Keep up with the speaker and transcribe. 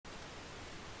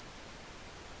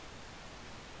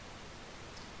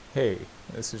Hey,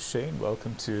 this is Shane.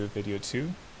 Welcome to video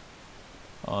 2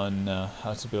 on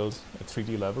how to build a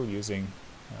 3D level using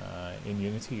in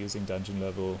Unity using dungeon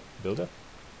level builder.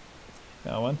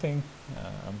 Now, one thing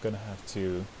I'm going to have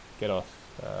to get off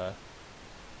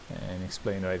and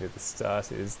explain right at the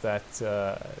start is that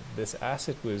this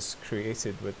asset was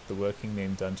created with the working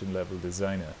name dungeon level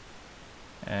designer,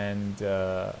 and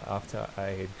after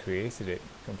I had created it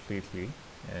completely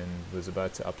and was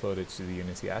about to upload it to the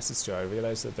Unity asset store, I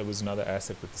realized that there was another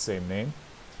asset with the same name.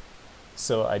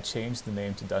 So I changed the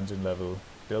name to Dungeon Level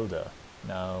Builder.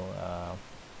 Now,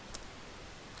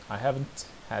 I haven't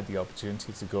had the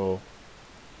opportunity to go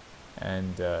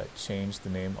and change the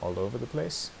name all over the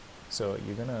place. So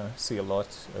you're gonna see a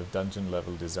lot of Dungeon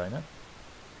Level Designer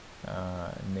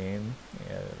name.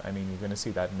 I mean, you're gonna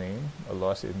see that name a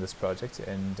lot in this project,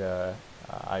 and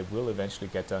I will eventually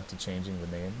get down to changing the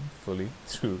name fully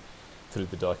through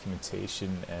the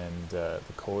documentation and the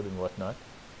code and whatnot.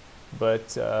 But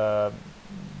the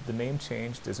name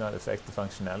change does not affect the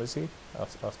functionality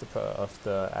of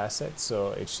the asset,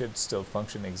 so it should still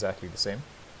function exactly the same.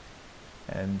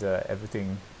 And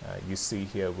everything you see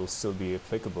here will still be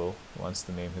applicable once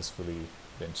the name has fully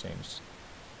been changed.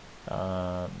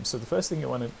 So the first thing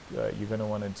you're going to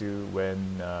want to do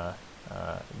when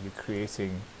you're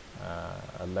creating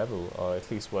a level, or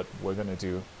at least what we're going to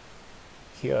do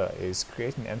here, is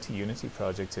create an empty Unity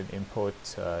project and import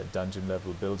Dungeon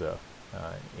Level Builder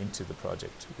into the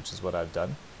project, which is what I've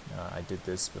done. I did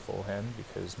this beforehand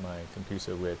because my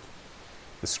computer with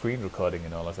the screen recording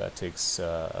and all of that takes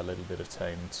a little bit of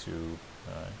time to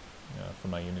for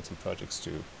my Unity projects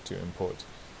to import.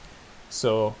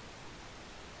 So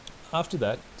after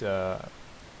that,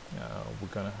 we're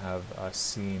going to have our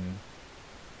scene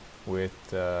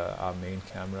with our main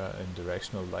camera and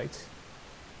directional light.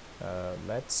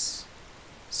 Let's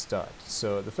start.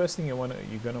 So the first thing you're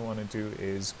going to want to do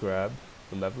is grab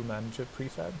the level manager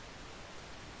prefab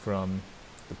from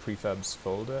the prefabs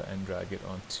folder and drag it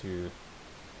onto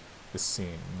the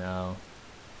scene. Now,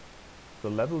 the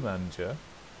level manager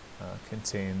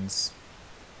contains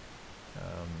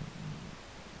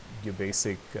your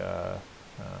basic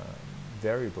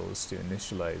variables to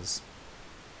initialize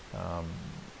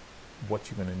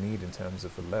what you're going to need in terms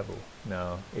of a level.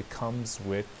 Now, it comes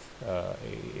with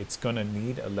it's going to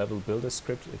need a level builder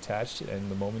script attached, and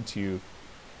the moment you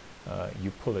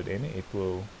pull it in, it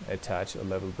will attach a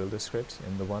level builder script,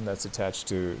 and the one that's attached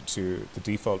to the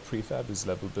default prefab is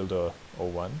level builder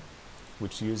 01,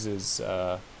 which uses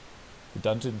the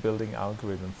dungeon building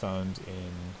algorithm found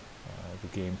in the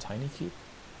game Tiny Keep,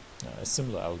 a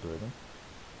similar algorithm,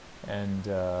 and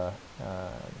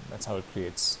that's how it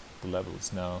creates the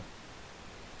levels. Now,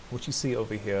 what you see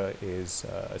over here is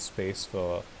a space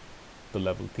for the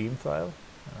level theme file.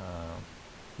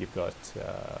 You've got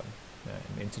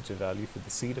an integer value for the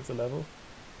seed of the level,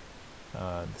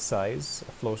 the size,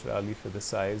 a float value for the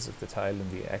size of the tile in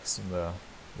the X and the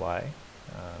Y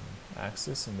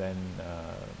axis, and then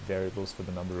variables for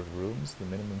the number of rooms, the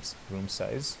minimum room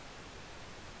size,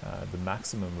 the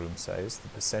maximum room size, the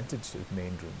percentage of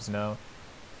main rooms. Now,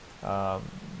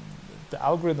 the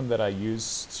algorithm that I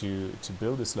use to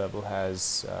build this level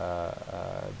has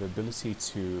the ability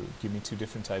to give me two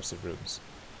different types of rooms.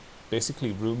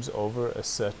 Basically, rooms over a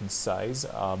certain size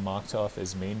are marked off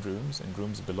as main rooms, and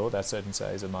rooms below that certain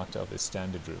size are marked off as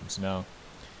standard rooms. Now,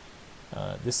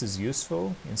 this is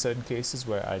useful in certain cases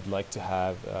where I'd like to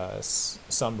have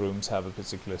some rooms have a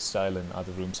particular style and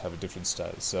other rooms have a different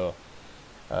style. So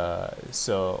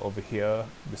over here,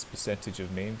 this percentage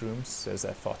of main rooms says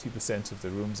that 40% of the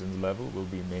rooms in the level will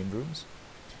be main rooms.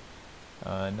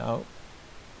 Now,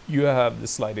 you have the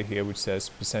slider here which says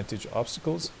percentage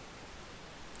obstacles.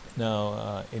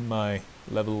 Now, in my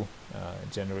level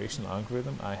generation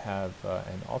algorithm, I have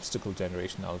an obstacle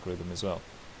generation algorithm as well.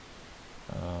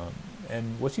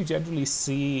 And what you generally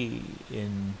see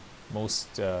in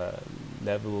most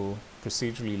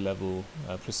procedural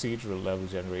level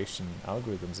generation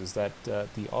algorithms is that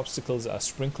the obstacles are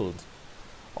sprinkled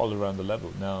all around the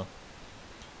level. Now,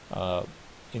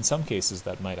 in some cases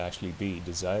that might actually be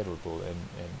desirable and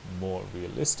more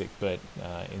realistic, but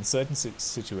in certain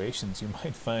situations you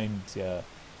might find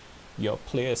your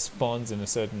player spawns in a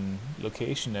certain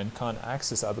location and can't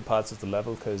access other parts of the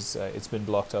level because it's been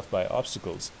blocked off by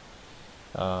obstacles.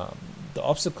 The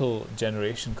obstacle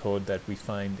generation code that we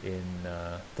find in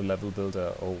the level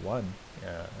builder 01,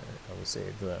 I would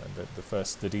say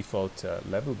the default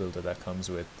level builder that comes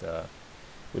with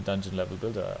Dungeon Level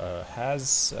Builder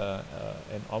has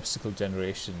an obstacle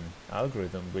generation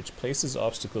algorithm which places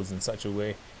obstacles in such a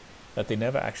way that they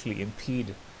never actually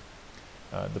impede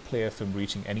the player from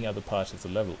reaching any other part of the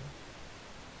level.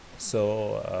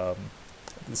 So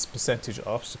this percentage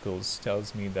obstacles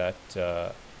tells me that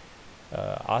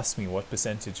asks me what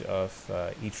percentage of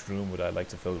each room would I like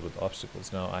to fill with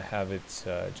obstacles. Now I have it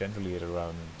generally at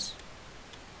around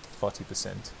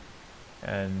 40%,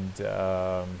 and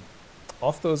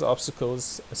of those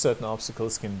obstacles, certain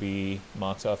obstacles can be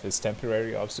marked off as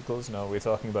temporary obstacles. Now we're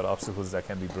talking about obstacles that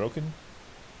can be broken,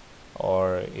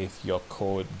 or if your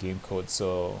game code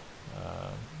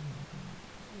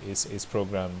is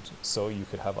programmed so you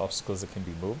could have obstacles that can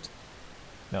be moved.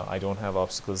 Now I don't have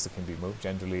obstacles that can be moved.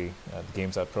 Generally the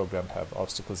games I've programmed have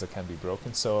obstacles that can be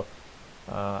broken, so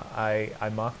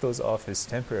I mark those off as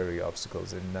temporary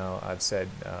obstacles, and now I've said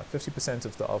 50%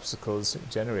 of the obstacles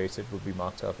generated will be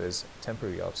marked off as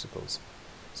temporary obstacles.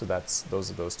 So those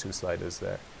are those two sliders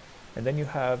there. And then you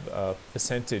have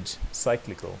percentage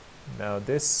cyclical. Now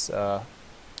this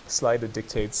slider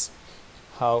dictates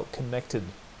how connected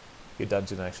your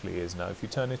dungeon actually is. Now if you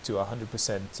turn it to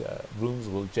 100%, rooms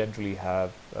will generally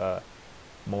have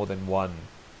more than one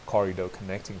corridor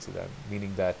connecting to them,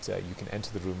 meaning that you can enter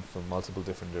the room from multiple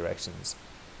different directions.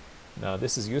 Now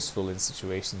this is useful in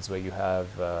situations where you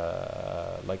have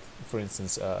like for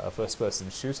instance a first-person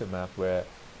shooter map where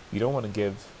you don't want to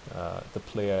give the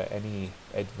player any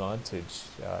advantage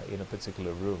in a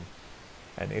particular room,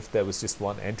 and if there was just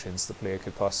one entrance, the player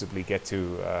could possibly get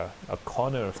to a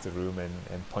corner of the room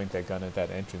and point their gun at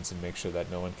that entrance and make sure that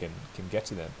no one can get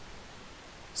to them.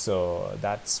 So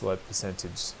that's what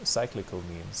percentage cyclical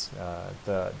means.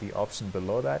 The option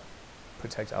below that,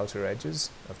 protect outer edges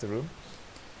of the room,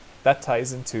 that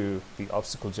ties into the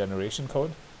obstacle generation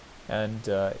code, and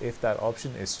if that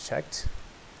option is checked,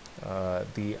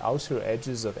 the outer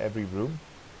edges of every room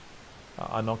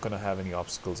are not going to have any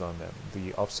obstacles on them.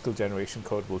 The obstacle generation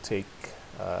code will take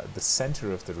the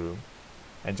center of the room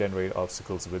and generate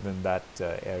obstacles within that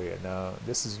area. Now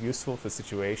this is useful for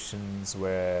situations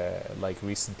where, like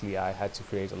recently, I had to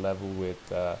create a level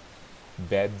with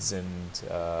beds and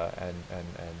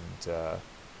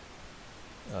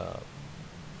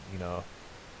you know,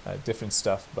 different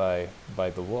stuff by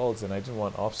the walls, and I didn't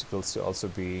want obstacles to also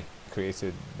be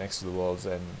created next to the walls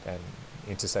and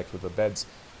intersect with the beds.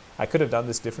 I could have done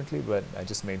this differently, but I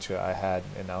just made sure I had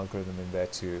an algorithm in there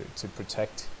to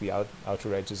protect the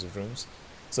outer edges of rooms.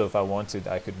 So if I wanted,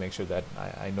 I could make sure that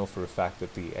I know for a fact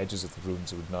that the edges of the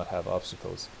rooms would not have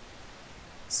obstacles.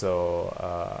 So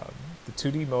the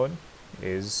 2D mode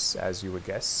is, as you would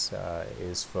guess,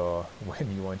 is for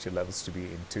when you want your levels to be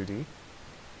in 2D.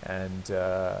 And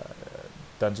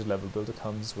Dungeon Level Builder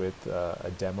comes with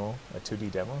a demo, a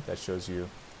 2D demo that shows you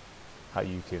how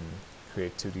you can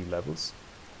create 2D levels.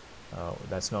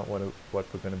 That's not what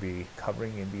we're going to be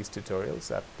covering in these tutorials.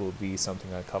 That will be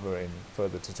something I cover in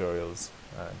further tutorials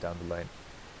down the line.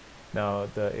 Now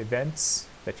the events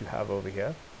that you have over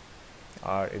here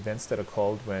are events that are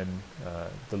called when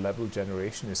the level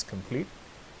generation is complete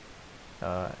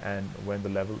and when the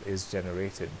level is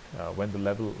generated. When the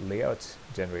level layout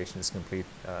generation is complete,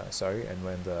 and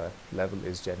when the level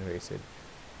is generated.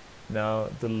 Now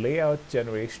the layout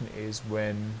generation is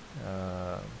when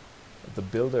the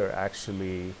builder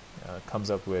actually comes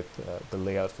up with the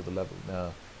layout for the level.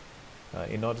 Now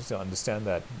in order to understand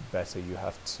that better, you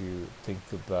have to think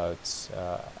about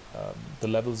the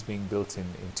levels being built in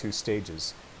two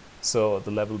stages. So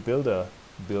the level builder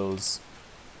builds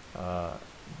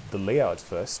the layout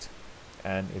first,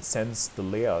 and it sends the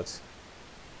layout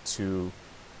to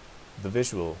the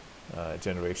visual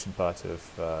generation part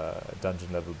of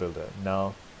Dungeon Level Builder.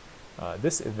 Now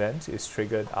this event is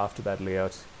triggered after that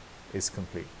layout is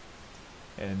complete,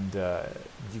 and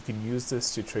you can use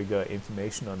this to trigger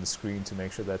information on the screen to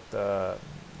make sure that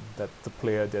the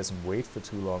player doesn't wait for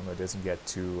too long or doesn't get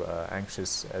too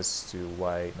anxious as to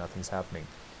why nothing's happening.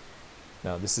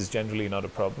 Now this is generally not a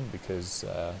problem because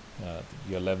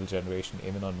your level generation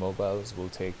even on mobiles will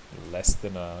take less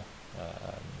than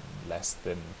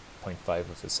 0.5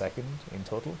 of a second in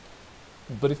total.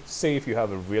 But if you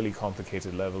have a really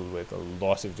complicated level with a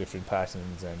lot of different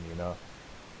patterns, and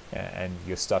and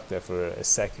you're stuck there for a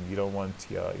second, you don't want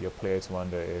your player to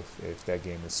wonder if their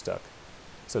game is stuck.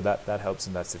 So that helps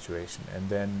in that situation. And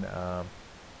then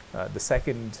the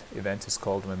second event is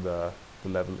called when the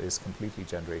level is completely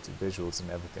generated, visuals and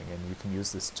everything, and you can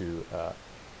use this to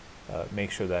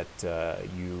make sure that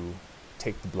you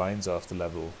take the blinds off the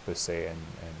level per se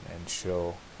and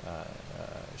show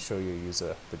your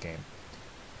user the game.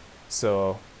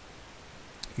 So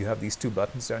you have these two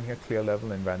buttons down here, clear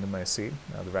level and randomize seed.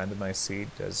 Now the randomize seed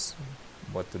does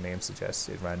what the name suggests.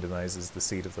 It randomizes the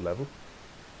seed of the level.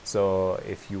 So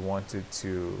if you wanted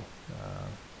to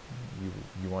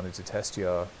you wanted to test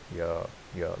your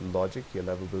logic, your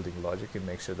level building logic, and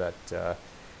make sure that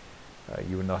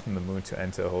you were not in the mood to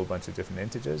enter a whole bunch of different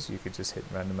integers, you could just hit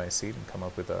randomize seed and come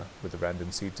up with a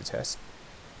random seed to test.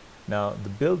 Now the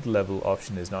build level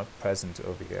option is not present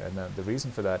over here, and the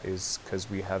reason for that is because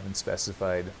we haven't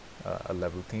specified a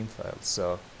level theme file.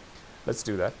 So let's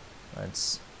do that.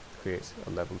 Let's create a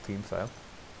level theme file.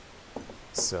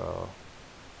 So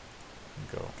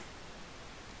go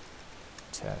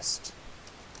test1,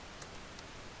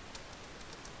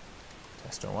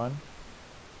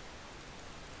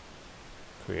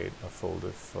 create a folder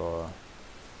for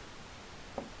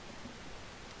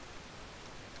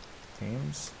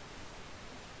themes,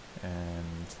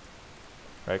 and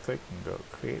right click and go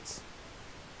create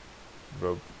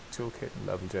rogue toolkit and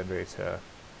level generator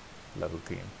level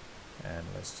theme, and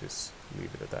let's just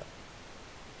leave it at that.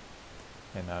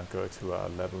 And now go to our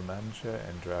level manager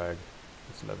and drag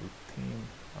this level theme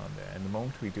on there, and the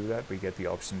moment we do that we get the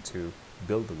option to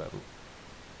build the level.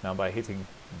 Now by hitting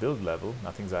build level,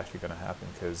 nothing's actually going to happen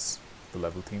because the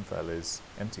level theme file is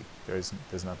empty. There's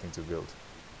nothing to build.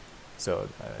 So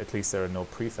at least there are no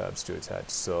prefabs to attach.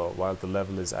 So while the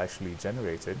level is actually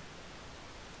generated,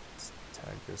 let's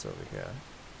tag this over here.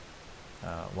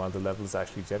 While the level is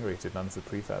actually generated, none of the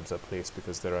prefabs are placed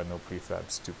because there are no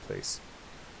prefabs to place.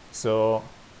 So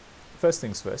first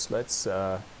things first, let's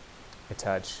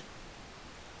attach.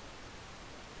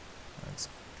 Let's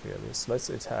clear this. Let's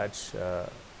attach a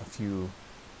few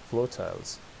floor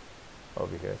tiles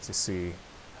over here to see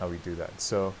how we do that.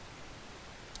 So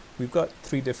we've got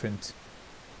three different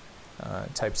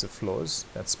types of floors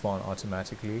that spawn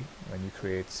automatically when you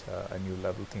create a new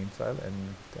level theme file,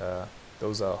 and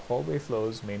those are hallway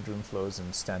floors, main room floors,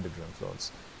 and standard room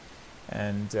floors.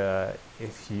 And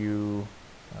if you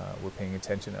were paying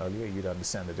attention earlier, you'd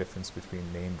understand the difference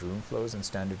between main room floors and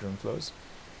standard room floors.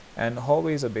 And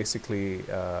hallways are basically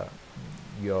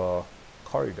your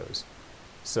corridors.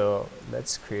 So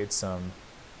let's create some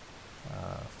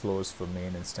floors for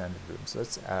main and standard rooms.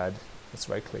 Let's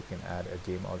right click and add a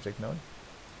game object node,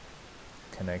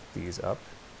 connect these up,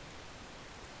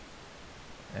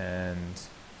 and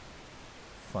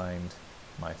find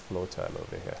my floor tile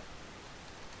over here.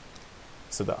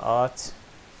 So the art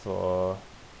for,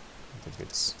 I think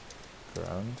it's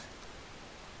ground,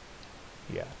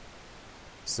 yeah.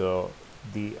 So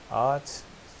the art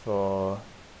for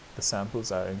the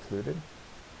samples are included,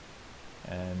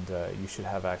 and you should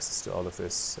have access to all of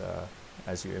this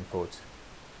as you import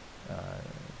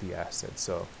the asset.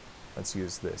 So let's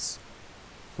use this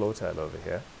flow tile over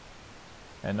here,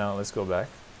 and now let's go back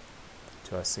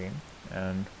to our scene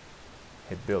and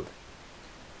hit build.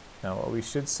 Now what we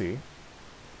should see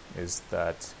is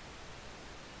that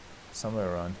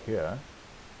somewhere around here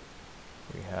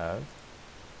we have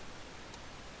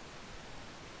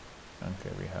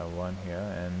one here,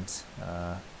 and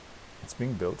it's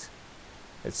being built.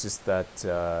 It's just that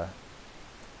the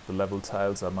level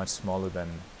tiles are much smaller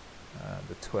than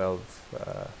the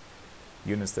 12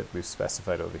 units that we've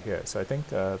specified over here. So I think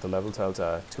the level tiles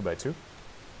are 2 by 2.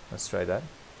 Let's try that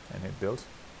and hit build,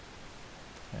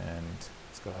 and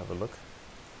let's go have a look.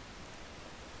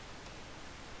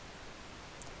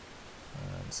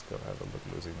 Let's go have a look,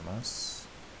 losing the mouse.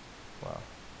 Wow.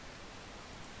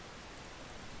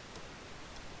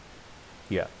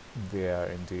 Yeah, they are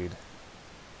indeed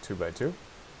 2 by 2.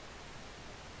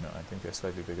 No, I think they're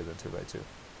slightly bigger than 2 by 2.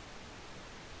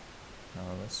 Now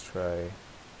let's try.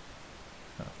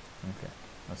 Oh, okay,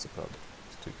 that's the problem.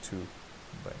 Let's do 2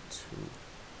 by 2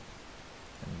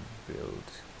 and build.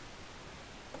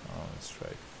 Oh, let's try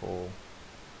 4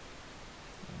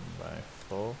 by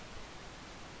 4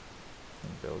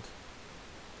 and build.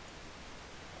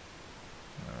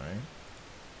 All right,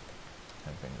 I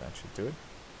think that should do it.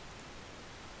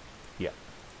 Yeah.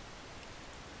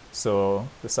 So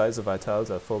the size of our tiles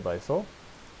are 4 by 4,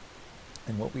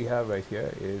 and what we have right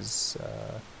here is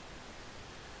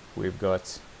we've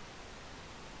got,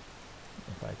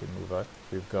 if I can move out,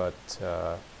 we've got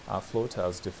our floor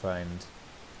tiles defined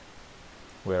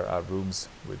where our rooms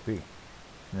would be.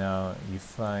 Now you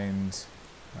find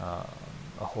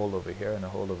a hole over here and a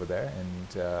hole over there,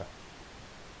 and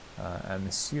I'm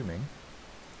assuming,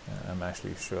 I'm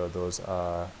actually sure those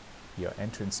are your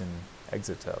entrance and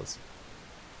exit tiles.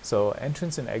 So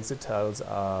entrance and exit tiles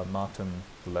are marked on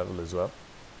the level as well,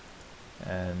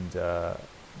 and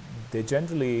they're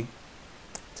generally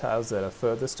tiles that are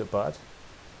furthest apart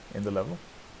in the level.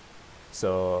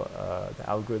 So the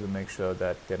algorithm makes sure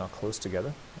that they're not close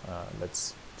together.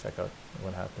 Let's check out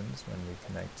what happens when we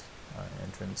connect our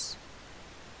entrance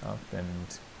up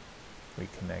and we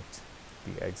connect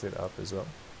the exit up as well.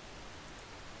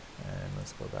 And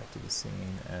let's go back to the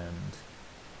scene and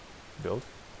build,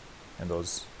 and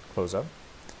those close up.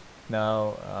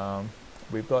 Now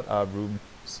we've got our room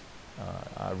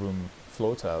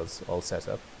floor tiles all set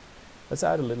up. Let's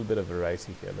add a little bit of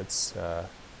variety here. Let's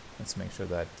make sure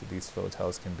that these floor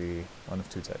tiles can be one of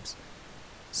two types.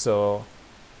 So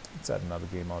let's add another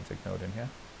game object node in here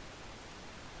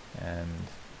and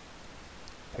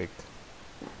pick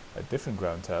a different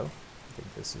ground tile. I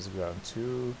think this is ground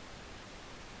 2.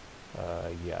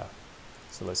 Yeah,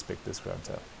 so let's pick this ground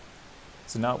tile.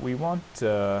 So now we want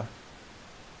the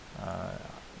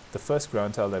first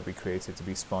ground tile that we created to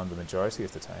be spawned the majority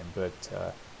of the time,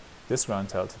 but this ground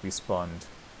tile to be spawned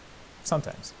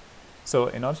sometimes. So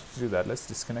in order to do that, let's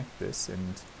disconnect this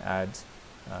and add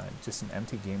just an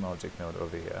empty game object node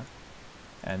over here,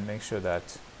 and make sure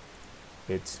that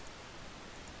it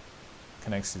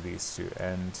connects to these two.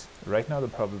 And right now the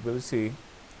probability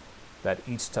that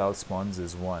each tile spawns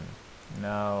is 1.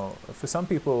 Now for some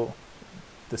people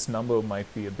this number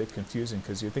might be a bit confusing,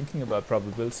 because you're thinking about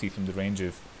probability from the range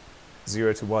of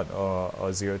 0 to 1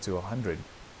 or 0 to 100.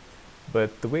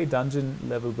 But the way Dungeon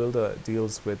Level Builder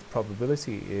deals with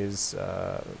probability is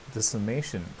the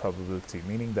summation probability,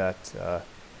 meaning that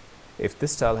if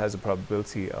this tile has a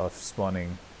probability of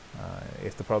spawning,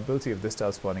 if the probability of this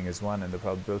tile spawning is 1 and the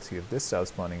probability of this tile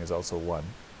spawning is also 1,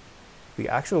 the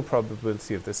actual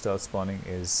probability of this tile spawning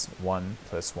is 1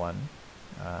 plus 1,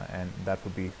 and that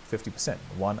would be 50%,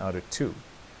 1 out of 2.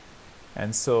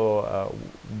 And so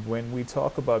when we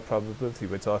talk about probability,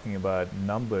 we're talking about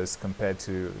numbers compared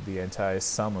to the entire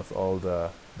sum of all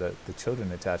the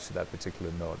children attached to that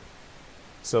particular node.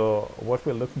 So what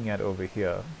we're looking at over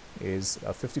here is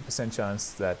a 50%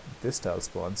 chance that this tile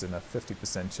spawns and a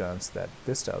 50% chance that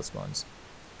this tile spawns,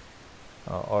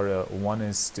 or a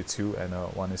 1:2 and a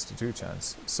 1:2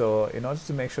 chance. So in order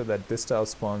to make sure that this tile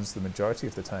spawns the majority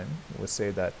of the time, we'll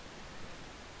say that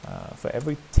for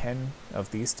every 10 of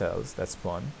these tiles that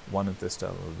spawn, 1 of this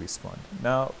tile will be spawned.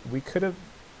 Now we could have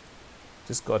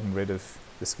just gotten rid of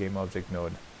this game object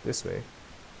node this way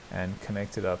and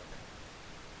connected up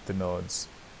the nodes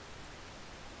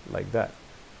like that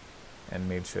and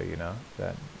made sure, you know,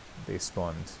 that they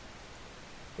spawned.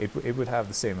 It would have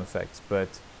the same effect, but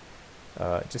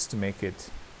just to make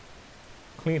it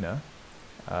cleaner,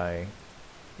 I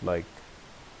like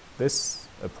this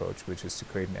approach, which is to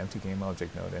create an empty game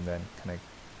object node and then connect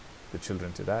the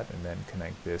children to that, and then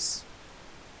connect this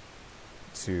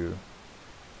to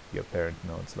your parent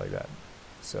nodes like that.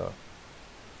 So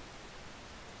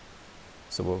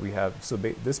what we have,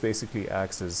 this basically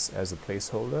acts as a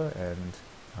placeholder, and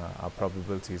our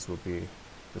probabilities will be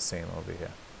the same over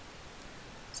here.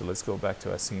 So let's go back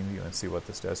to our scene view and see what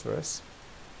this does for us.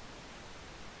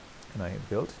 And I hit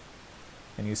build,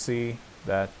 and you see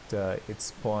that it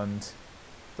spawned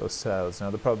those tiles.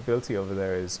 Now the probability over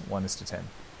there is 1:10.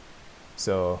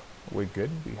 So we're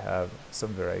good. We have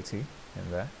some variety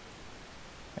in there.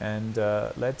 And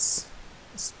let's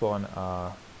spawn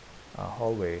our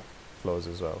hallway flows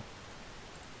as well.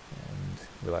 And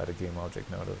we'll add a game object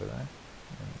node over there.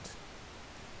 And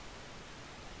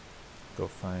go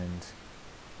find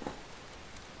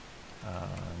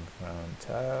ground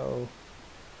tile.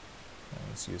 And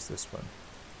let's use this one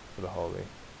for the hallway.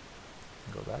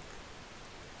 Go back.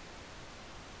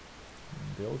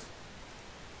 And build.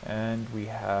 And we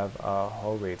have our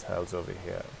hallway tiles over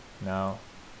here. Now,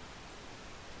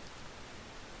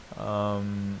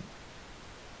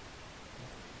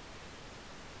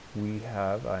 we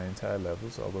have our entire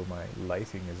levels, although my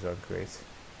lighting is not great.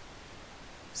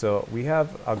 So we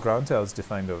have our ground tiles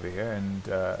defined over here, and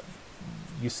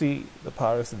you see the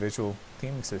power of the visual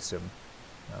theming system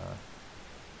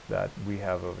that we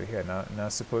have over here. Now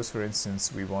suppose, for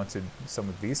instance, we wanted some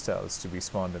of these tiles to be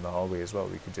spawned in the hallway as well.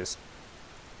 We could just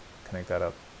connect that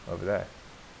up over there.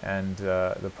 And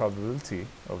the probability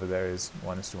over there is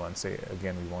 1:1. Say,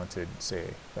 again, we wanted,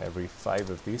 say, for every 5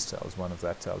 of these tiles, 1 of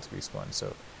that tile to be spawned.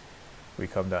 So we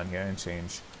come down here and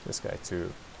change this guy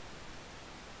to,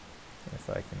 if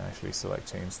I can actually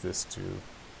select change this to,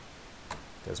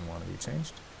 doesn't want to be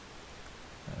changed.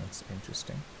 That's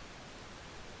interesting.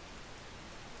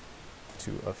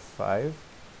 To a 5,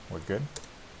 we're good.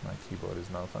 My keyboard is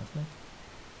malfunctioning.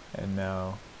 And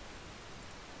now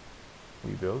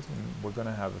we build, and we're going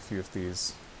to have a few of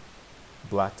these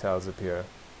black tiles appear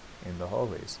in the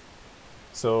hallways.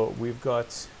 So we've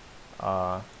got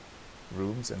our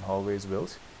rooms and hallways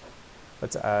built.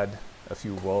 Let's add a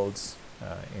few walls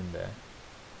in there.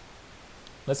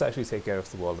 Let's actually take care of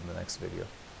the wall in the next video.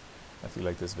 I feel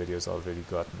like this video has already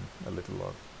gotten a little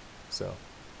long. So,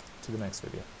 to the next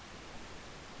video.